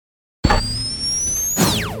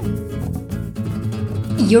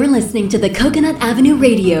You're listening to the Coconut Avenue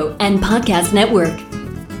Radio and Podcast Network.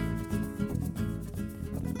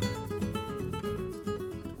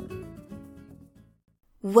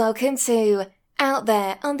 Welcome to Out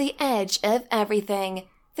There on the Edge of Everything,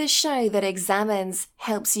 the show that examines,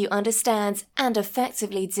 helps you understand, and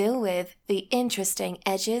effectively deal with the interesting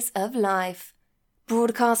edges of life.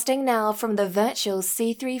 Broadcasting now from the virtual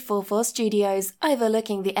C344 studios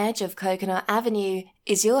overlooking the edge of Coconut Avenue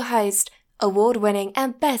is your host, award-winning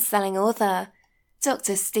and best-selling author,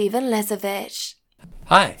 Dr. Stephen Lesovich.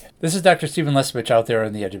 Hi, this is Dr. Stephen Lesovich out there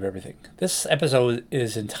on the edge of everything. This episode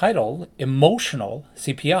is entitled Emotional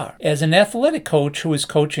CPR. As an athletic coach who is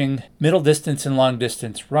coaching middle distance and long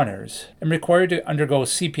distance runners, I'm required to undergo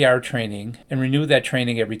CPR training and renew that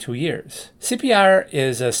training every 2 years. CPR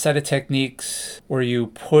is a set of techniques where you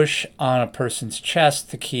push on a person's chest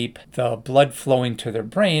to keep the blood flowing to their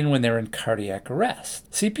brain when they're in cardiac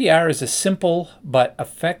arrest. CPR is a simple but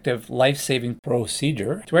effective life-saving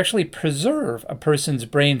procedure to actually preserve a person's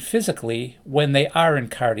brain physically when they are in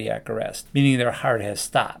cardiac arrest, meaning their heart has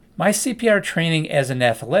stopped. My CPR training as an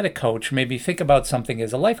athletic coach made me think about something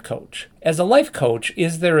as a life coach. As a life coach,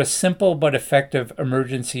 is there a simple but effective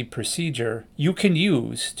emergency procedure you can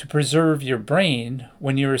use to preserve your brain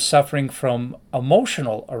when you are suffering from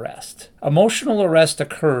emotional arrest? Emotional arrest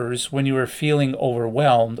occurs when you are feeling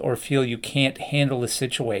overwhelmed or feel you can't handle a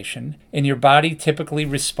situation, and your body typically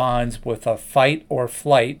responds with a fight or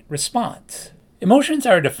flight response. Emotions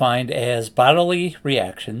are defined as bodily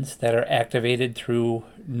reactions that are activated through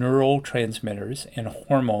neurotransmitters and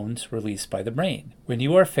hormones released by the brain. When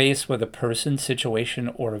you are faced with a person,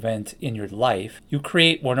 situation, or event in your life, you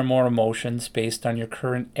create one or more emotions based on your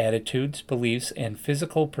current attitudes, beliefs, and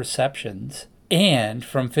physical perceptions, and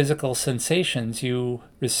from physical sensations you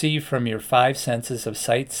receive from your five senses of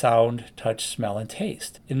sight, sound, touch, smell, and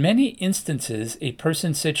taste. In many instances, a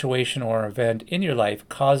person, situation, or event in your life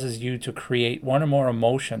causes you to create one or more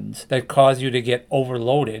emotions that cause you to get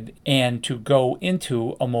overloaded and to go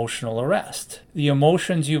into emotional arrest. The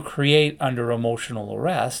emotions you create under emotional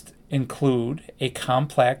arrest include a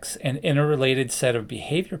complex and interrelated set of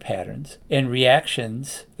behavior patterns and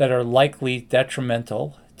reactions that are likely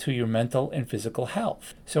detrimental to your mental and physical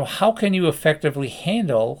health. So how can you effectively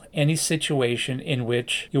handle any situation in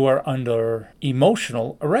which you are under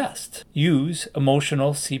emotional arrest? Use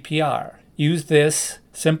emotional CPR. Use this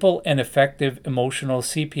simple and effective emotional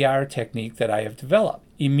CPR technique that I have developed.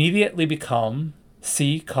 Immediately become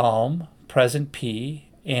C, calm, present P,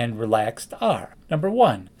 and relaxed R. Number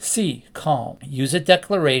 1, C, calm. Use a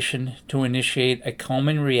declaration to initiate a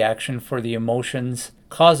calming reaction for the emotions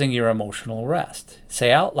causing your emotional arrest.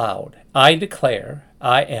 Say out loud, I declare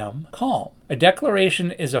I am calm. A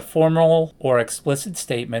declaration is a formal or explicit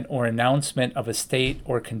statement or announcement of a state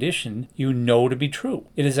or condition you know to be true.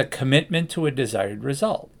 It is a commitment to a desired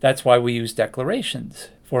result. That's why we use declarations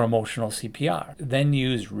for emotional CPR. Then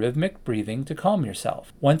use rhythmic breathing to calm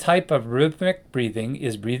yourself. One type of rhythmic breathing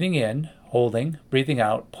is breathing in, holding, breathing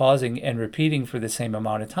out, pausing, and repeating for the same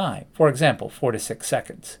amount of time. For example, 4 to 6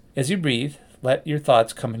 seconds. As you breathe, let your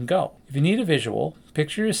thoughts come and go. If you need a visual,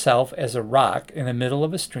 picture yourself as a rock in the middle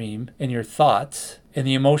of a stream and your thoughts and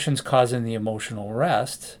the emotions causing the emotional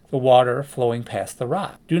arrest, the water flowing past the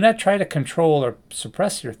rock. Do not try to control or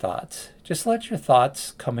suppress your thoughts. Just let your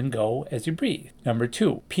thoughts come and go as you breathe. Number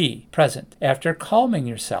 2, P, present. After calming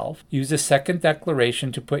yourself, use a second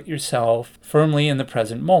declaration to put yourself firmly in the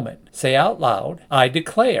present moment. Say out loud, I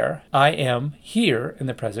declare I am here in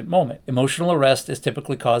the present moment. Emotional arrest is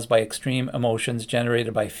typically caused by extreme emotions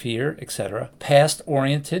generated by fear, etc.,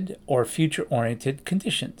 past-oriented or future-oriented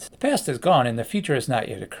conditions. The past is gone and the future has not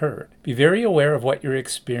yet occurred. Be very aware of what you're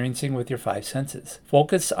experiencing with your five senses.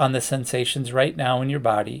 Focus on the sensations right now in your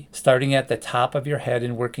body, starting at the top of your head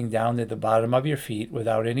and working down to the bottom of your feet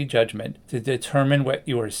without any judgment to determine what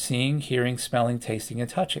you are seeing, hearing, smelling, tasting, and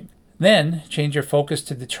touching. Then change your focus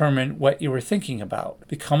to determine what you are thinking about.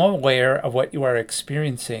 Become aware of what you are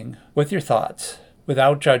experiencing with your thoughts,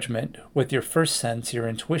 without judgment, with your first sense, your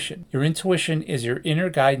intuition. Your intuition is your inner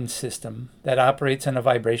guidance system that operates on a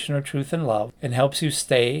vibration of truth and love and helps you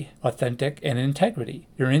stay authentic and in integrity.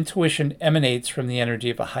 Your intuition emanates from the energy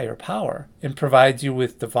of a higher power and provides you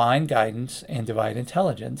with divine guidance and divine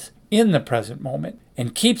intelligence in the present moment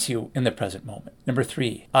and keeps you in the present moment. Number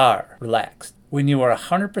 3, R, relaxed. When you are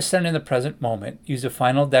 100% in the present moment, use a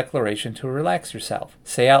final declaration to relax yourself.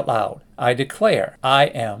 Say out loud, I declare I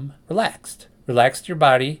am relaxed. Relax your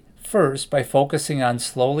body first by focusing on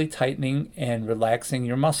slowly tightening and relaxing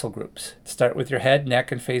your muscle groups. Start with your head,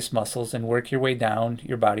 neck, and face muscles and work your way down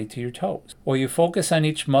your body to your toes. While you focus on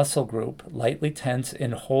each muscle group, lightly tense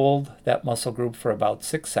and hold that muscle group for about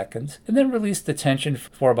 6 seconds, and then release the tension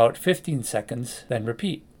for about 15 seconds, then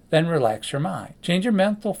repeat. Then relax your mind. Change your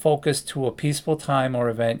mental focus to a peaceful time or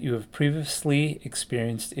event you have previously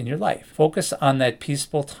experienced in your life. Focus on that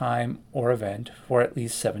peaceful time or event for at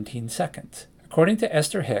least 17 seconds. According to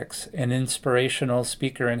Esther Hicks, an inspirational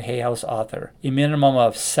speaker and Hay House author, a minimum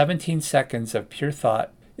of 17 seconds of pure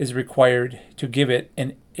thought is required to give it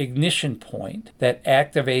an ignition point that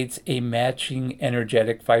activates a matching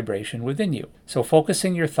energetic vibration within you. So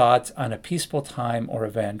focusing your thoughts on a peaceful time or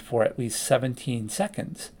event for at least 17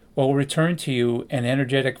 seconds will return to you an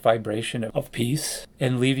energetic vibration of peace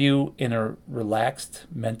and leave you in a relaxed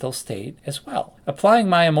mental state as well. Applying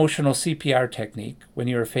my emotional CPR technique when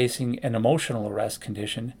you are facing an emotional arrest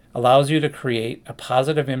condition allows you to create a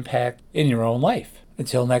positive impact in your own life.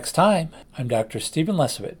 Until next time, I'm Dr. Stephen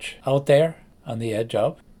Lesovich, out there on the edge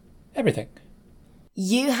of everything.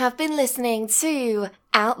 You have been listening to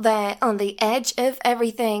Out There on the Edge of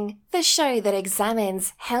Everything, the show that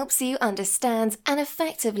examines, helps you understand, and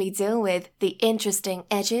effectively deal with the interesting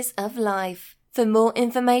edges of life. For more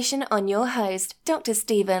information on your host, Dr.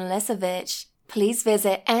 Stephen Lesovich, please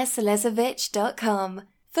visit slesovich.com.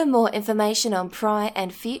 For more information on prior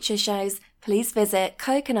and future shows, please visit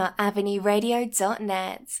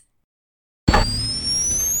CoconutAvenueRadio.net.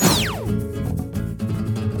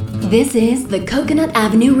 This is the Coconut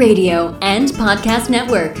Avenue Radio and Podcast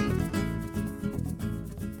Network.